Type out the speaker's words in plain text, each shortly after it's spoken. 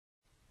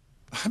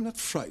I'm not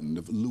frightened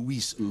of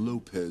Luis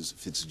Lopez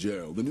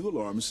Fitzgerald. The new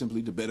alarm is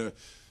simply to better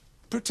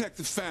protect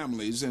the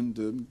families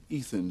and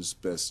Ethan's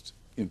best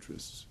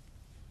interests.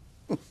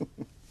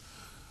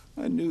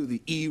 I knew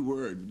the E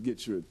word would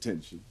get your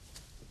attention.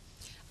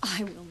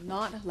 I will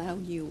not allow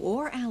you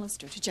or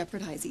Alistair to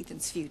jeopardize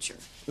Ethan's future.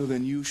 Well,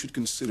 then you should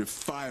consider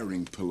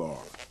firing Pilar.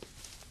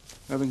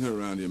 Having her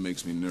around here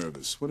makes me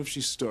nervous. What if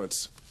she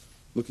starts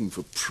looking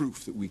for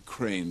proof that we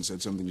Cranes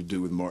had something to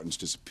do with Martin's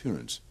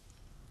disappearance?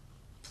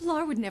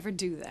 Pilar would never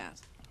do that.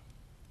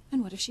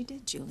 And what if she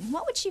did, Julian?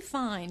 What would she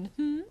find,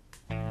 hmm?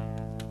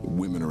 The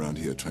women around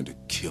here are trying to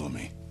kill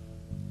me.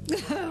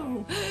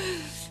 Oh,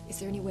 is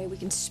there any way we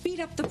can speed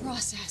up the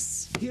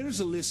process? Here's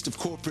a list of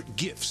corporate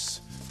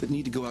gifts that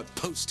need to go out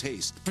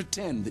post-haste.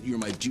 Pretend that you're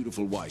my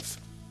dutiful wife.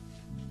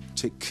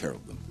 Take care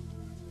of them.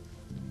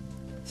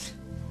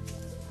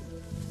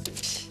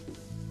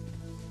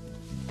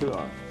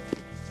 Pilar.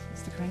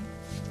 Mr. Crane?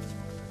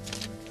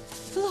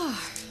 Pilar,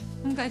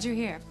 I'm glad you're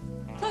here.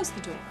 Close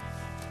the door.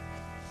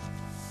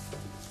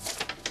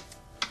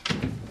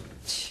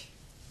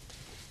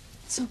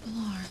 So,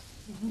 Pilar,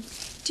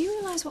 do you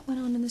realize what went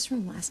on in this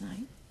room last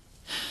night?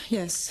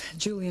 Yes,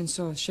 Julian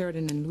saw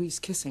Sheridan and Louise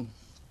kissing.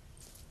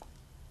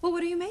 Well,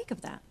 what do you make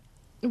of that?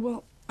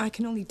 Well, I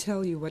can only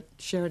tell you what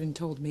Sheridan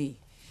told me.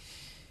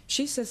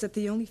 She says that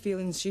the only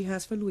feelings she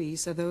has for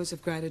Louise are those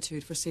of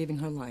gratitude for saving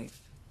her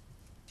life.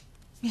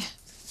 Yeah,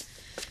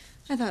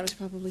 I thought it was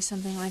probably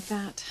something like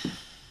that.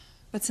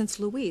 But since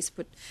Louise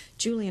put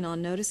Julian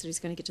on notice that he's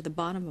going to get to the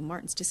bottom of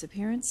Martin's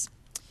disappearance,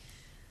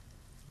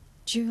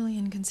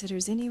 Julian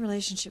considers any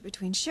relationship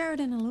between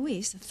Sheridan and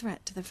Louise a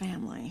threat to the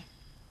family.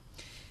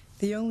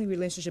 The only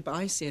relationship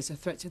I see as a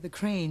threat to the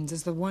Cranes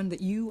is the one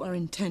that you are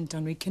intent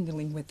on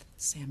rekindling with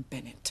Sam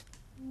Bennett.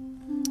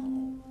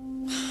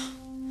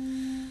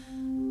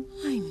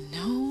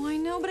 I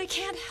know, but I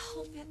can't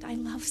help it. I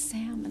love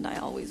Sam, and I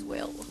always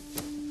will.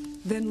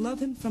 Then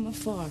love him from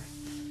afar.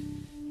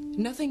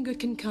 Nothing good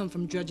can come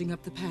from dredging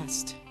up the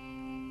past.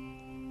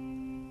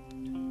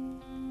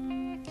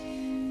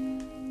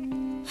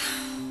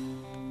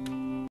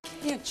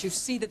 Can't you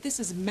see that this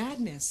is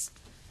madness?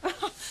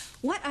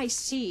 What I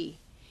see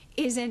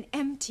is an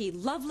empty,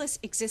 loveless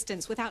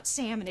existence without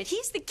Sam in it.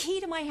 He's the key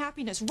to my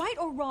happiness, right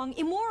or wrong,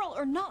 immoral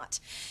or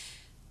not.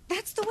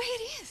 That's the way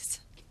it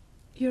is.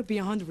 You're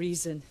beyond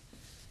reason.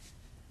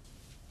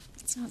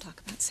 Let's not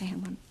talk about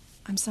Sam.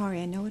 I'm sorry.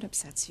 I know it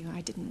upsets you.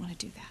 I didn't want to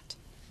do that.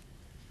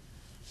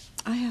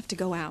 I have to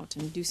go out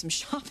and do some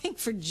shopping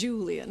for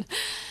Julian.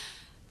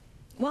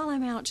 While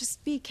I'm out,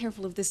 just be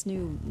careful of this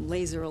new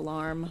laser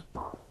alarm.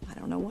 I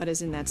don't know what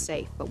is in that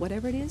safe, but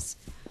whatever it is,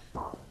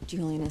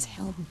 Julian is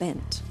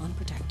hell-bent on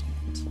protecting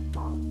it.